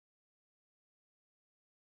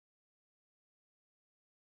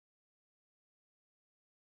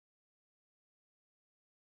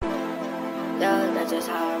Yeah, that's just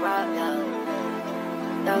how I rock, yeah.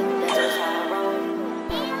 Yeah, that's just how I roll.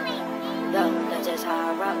 Yeah, that's just how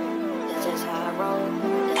I rock. That's just how I roll.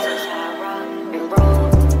 That's just how I rock and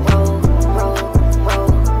roll.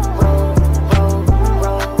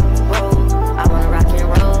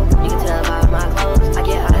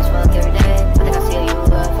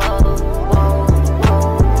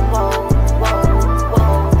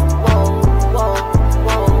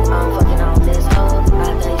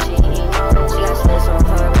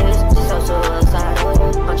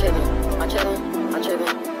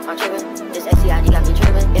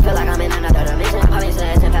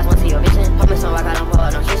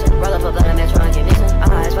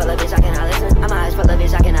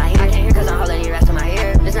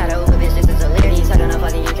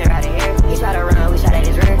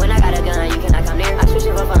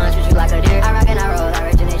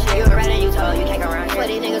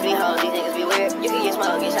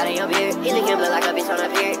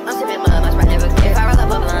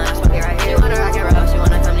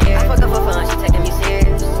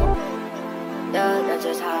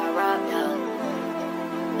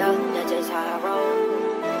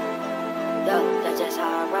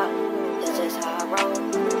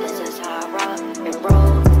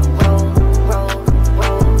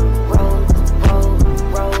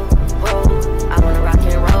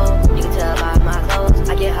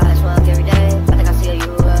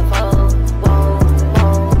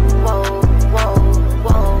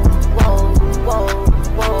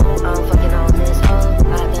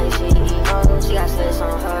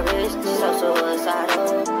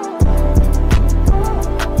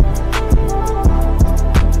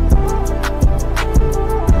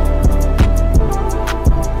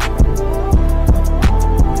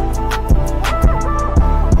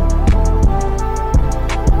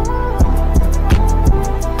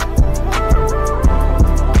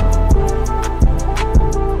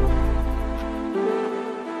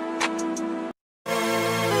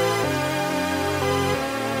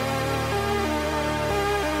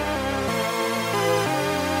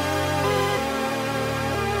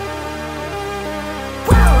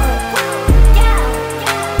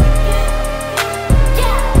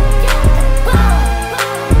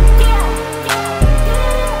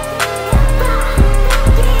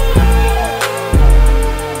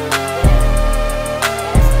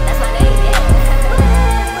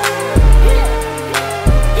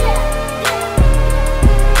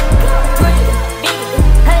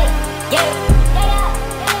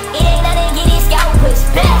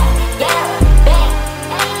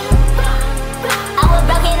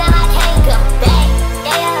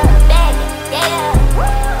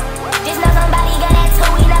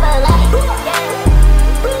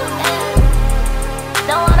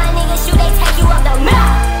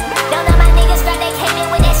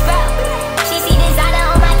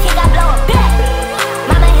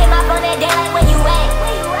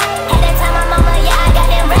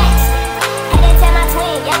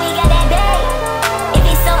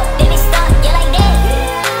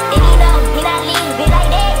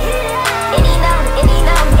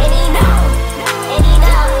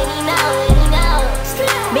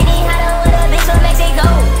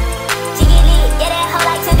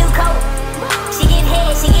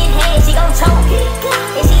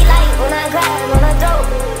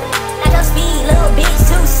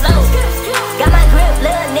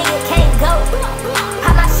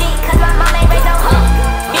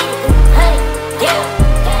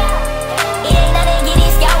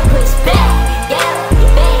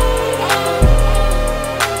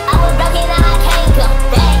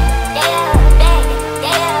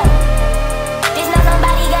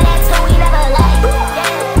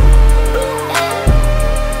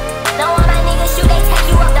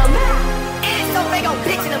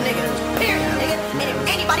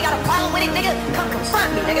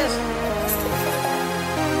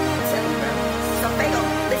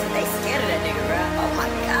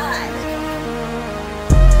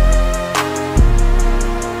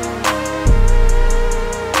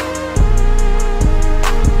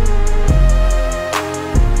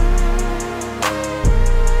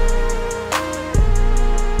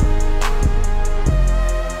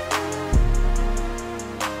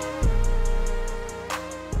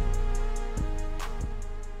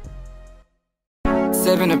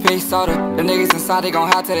 Sippin' a peach soda. The niggas inside, they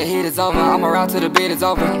gon' hide till the heat is over. I'ma ride till the beat is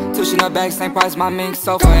over. Tushin' up back, same price, my mink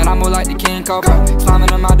sofa. And I move like the King Cobra.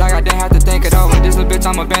 Sliming in my dog, I didn't have to think it over. This little bitch,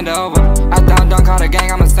 I'ma bend her over. After I'm done, call the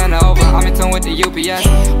gang, I'ma send her over. I'm in tune with the UPS.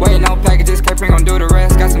 Waiting on packages, Capri gon' do the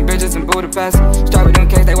rest. Got some bitches in Budapest. Straight with them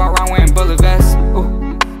case, they walk around wearing bullet vests.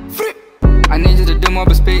 Ooh. I need you to do more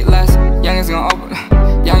but speak less. Youngins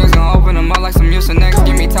gon' open them up like some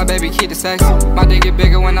keep the sex. My dick get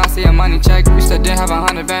bigger when I see a money check. Used to didn't have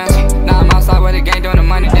 100 bands. Now I'm outside where the gang doing the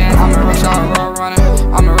money dance. I'm a rush hour road running.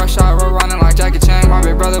 I'm a rush hour road running like Jackie Chan. My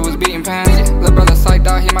big brother was beating pants. Little brother psyched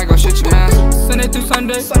out, he might go shoot your man. Sunday through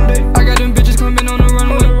Sunday. I got them bitches coming on the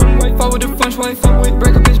runway. Fall with the French way.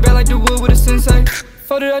 Break a bitch back like the wood with a sensei.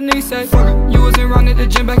 Fuck did that nigga say? You wasn't round at the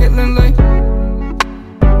gym back at Lindley.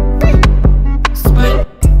 Split.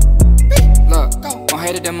 Look, don't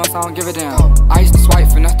hate it that much, I don't give a damn. I used to swipe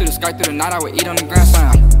finesse through the sky through the night, I would eat on the grand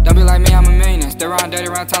slam. Don't be like me, I'm a millionaire. Stay around dirty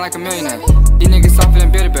around town like a millionaire. These niggas softer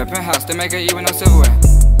than beer to penthouse, they make it even no silverware.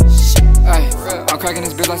 Ay, I'm cracking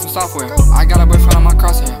this bitch like some software. I got a boyfriend on my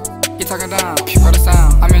crosshair. He talking down, for the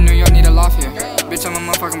sound. I'm in New York, need a loft here. Bitch, I'm a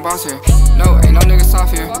motherfucking boss here. No, ain't no niggas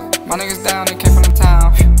soft here. My niggas down, they came from the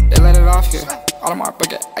town. They let it off here. All of my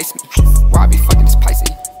bucket ice me. Why I be fucking this Pisces?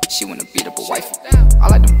 She wanna beat up a wifey. I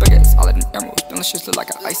like them buckets, I like them emeralds. Them shits look like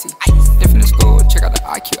an icy. Different in school, check out the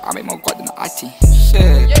IQ. I make more guap than the IT.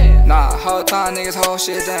 Shit, nah, whole time niggas hold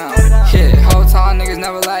shit down. Yeah, whole time niggas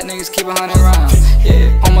never like niggas keep 100 rounds. Yeah,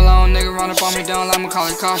 home alone nigga run up on me, don't let me call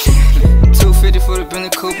it caution. 250 for the Bentley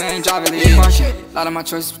coupe, ain't driving, leave parking. Lot of my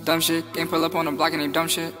choices was dumb shit. Ain't pull up on the block and they dumb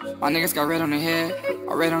shit. My niggas got red on their head.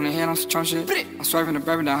 I red on their head on some Trump shit. I'm swerving the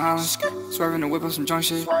bourbon down Holland. Swerving the whip up some drunk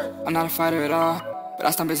shit. I'm not a fighter at all, but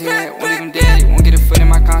I stomp his head, won't leave him dead. He won't get a foot in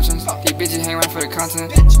my conscience. These bitches hang around for the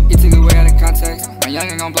content. He took it way out of context. My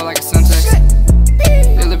youngin' gon' blow like a Suntex.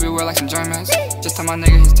 They little bit weird like some Germans. Just tell my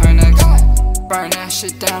nigga his turn next. Burn that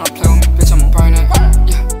shit down, don't play with me, bitch, I'ma burn it.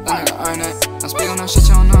 Yeah, that nigga earn it. Don't speak on no shit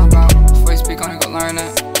you don't know about. Before you speak on it, go learn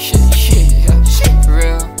it. Shit, yeah, for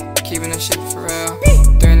real. Keeping that shit for real.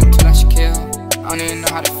 3 and 2 that she kill. I don't even know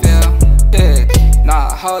how to feel. Yeah,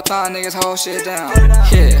 nah, whole time niggas hold shit down.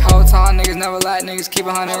 Yeah, whole time niggas never like niggas keep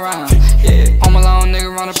 100 rounds. Yeah, home alone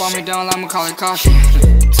nigga run up on me, don't let me call it caution.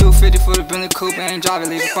 250 for the Bentley coupe, ain't driving,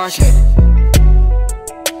 leave it parking.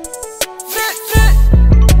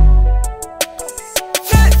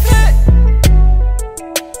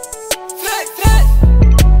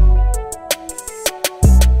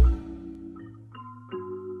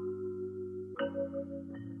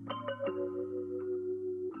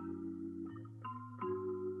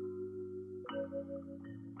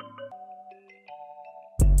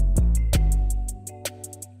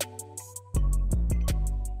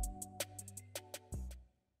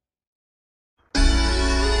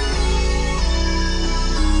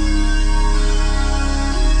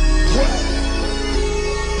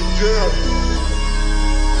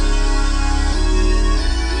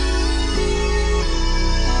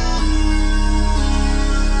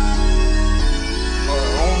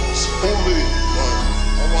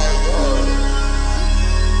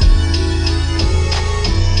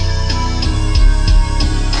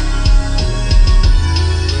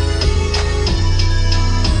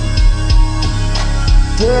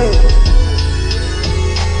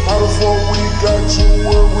 How the fuck we got to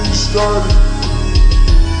where we started?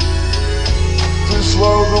 This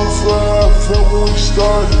love don't fly, I felt when we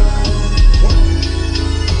started.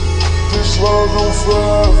 This love don't fly,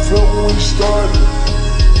 I felt when we started.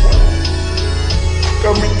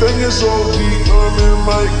 Got me thinking so deep, I'm in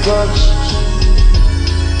my conscience.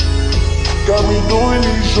 Got me doing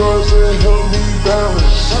these drugs that help me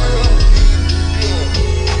balance.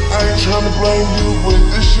 I ain't tryna blame you, but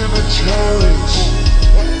this shit a challenge.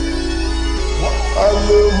 I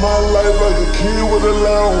live my life like a kid with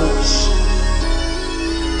allowance.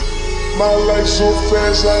 My life so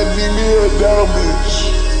fast, I need me a down bitch.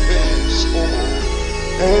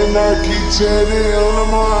 And I keep tatted under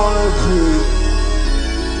my armpit.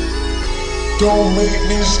 Don't make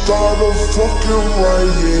me start a fucking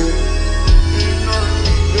riot.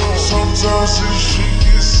 Sometimes this shit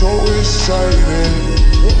gets so exciting.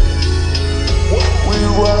 We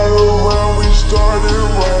ride around, we started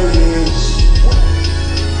riots.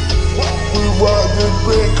 We robbed the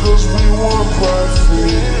bank cause we want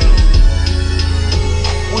profit.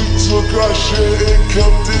 We took our shit and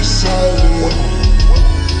kept it silent.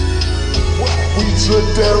 We took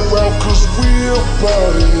that route cause we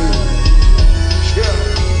about it.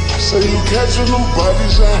 Say you catching them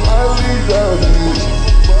bodies, I highly doubt it.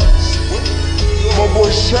 My boy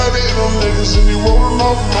shot at them niggas and he rolling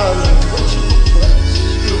off Miley.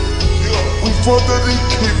 We fucked at they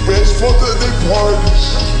kickbacks, fucked at they parties.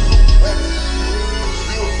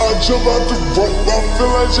 I jump out the rope, I feel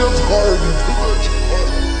like Jeff Hardy.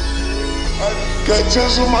 Got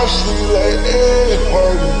tears on my sleeve like Ed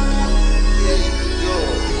Hardy.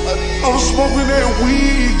 I'm smoking that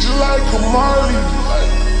weed just like a Marley.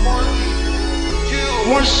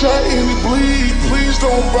 One shot and it bleed, please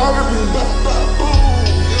don't bother me.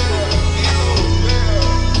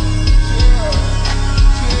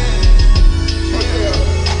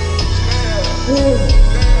 Woo.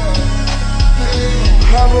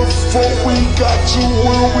 How the fuck we got to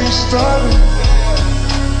where we started?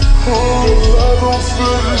 The love don't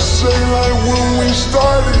feel the same like when we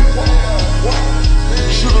started.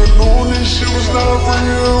 Should've known this shit was not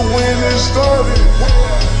real when it started.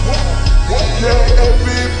 Yeah,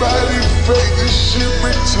 everybody fake, this shit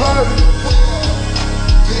retarded.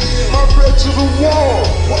 My back to the wall.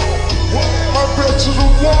 My back to the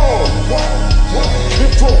wall.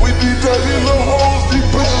 Can't fuck with these dirty little hoes. These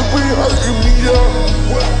bitches be hurting me, yeah.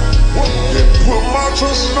 Can't put my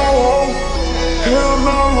trust in no hoe. Hell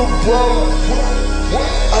no, little bro.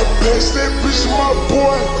 I passed that bitch to my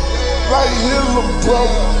boy like him, little bro.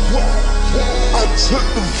 I took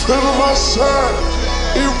the fin on my side.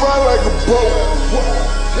 It ride like a boat.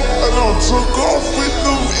 I done took off with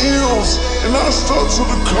them M's and I stuck to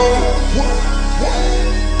the code.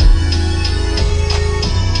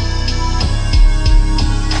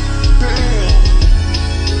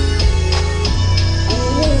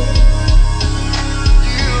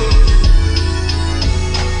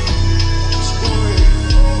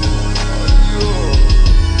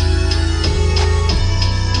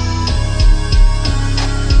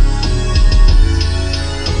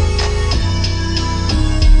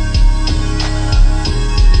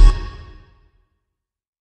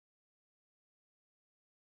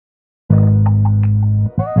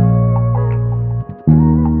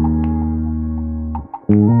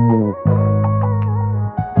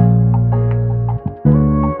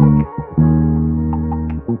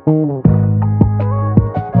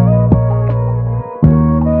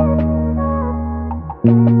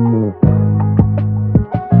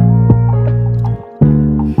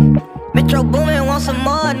 Metro Boomin want some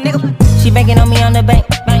more, nigga. She banking on me on the bank.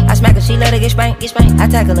 I smack her, she love to get spanked. I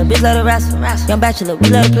tackle her, bitch love to wrestle. Young bachelor, we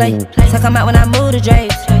love to play. So come out when I move the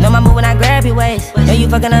drapes. Know my move when I grab your waist. Know you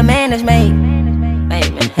fucking a man that's made.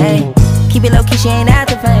 Hey, keep it low key, she ain't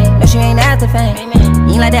after fame. No, she ain't after fame.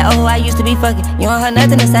 You ain't like that, oh, I used to be fucking. You don't have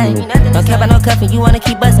nothing the same. Don't care about no cuffing, you wanna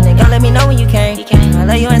keep busting it. Don't let me know when you came. I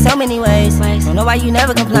love you in so many ways. Don't know why you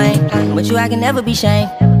never complain. But you, I can never be shamed.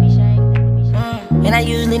 And I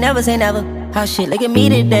usually never say never. How shit, look at me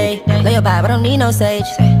today. Lay your vibe, I don't need no sage.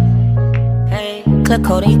 Clip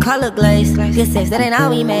coat and you color glaze. Good sex, that ain't all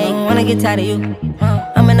we made. Wanna get tired of you.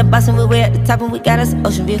 I'm in the bus and we're at the top and we got us an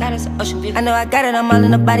ocean view. I know I got it, I'm all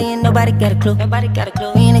in the body and nobody got a clue. We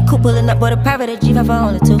in the coupe pulling up, boy, the private at G5 for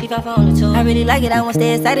only two. I really like it, I wanna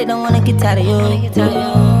stay excited, don't wanna get tired of you. Wanna get tired of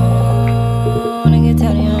you.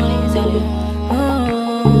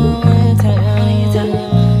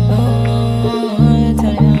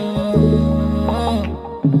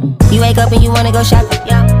 You wake up and you wanna go shopping.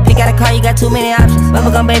 Pick out a car, you got too many options.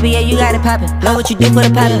 Bubblegum baby, yeah, you got it poppin'. Know what you do for the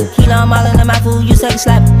poppin'. Kilo, I'm all in the mouth, food, you suck and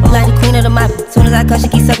slap it. You like the queen of the moppin'. Soon as I come, she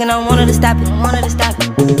keep sucking, I don't want her to stop it.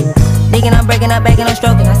 Thinking I'm breaking up, baking, I'm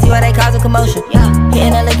stroking. I see why they cause a commotion.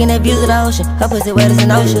 Hitting her, looking at views of the ocean. Her pussy wet as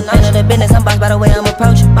an ocean. I know the business, I'm bossed by the way I'm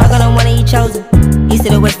approaching. I'm gonna wanna eat chosen. East to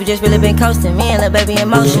the west, we just really been coasting. Me and the baby in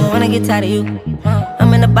motion. Wanna get tired of you.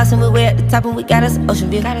 I'm in the bus and we're at the top and we got us an ocean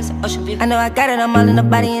view. I know I got it, I'm all in the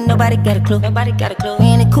body and nobody got a clue. We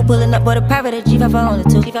in the coupe pulling up, boy, the private at G5 for only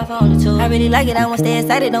two. I really like it, I wanna stay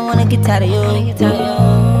excited, don't wanna get tired of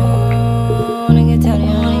you.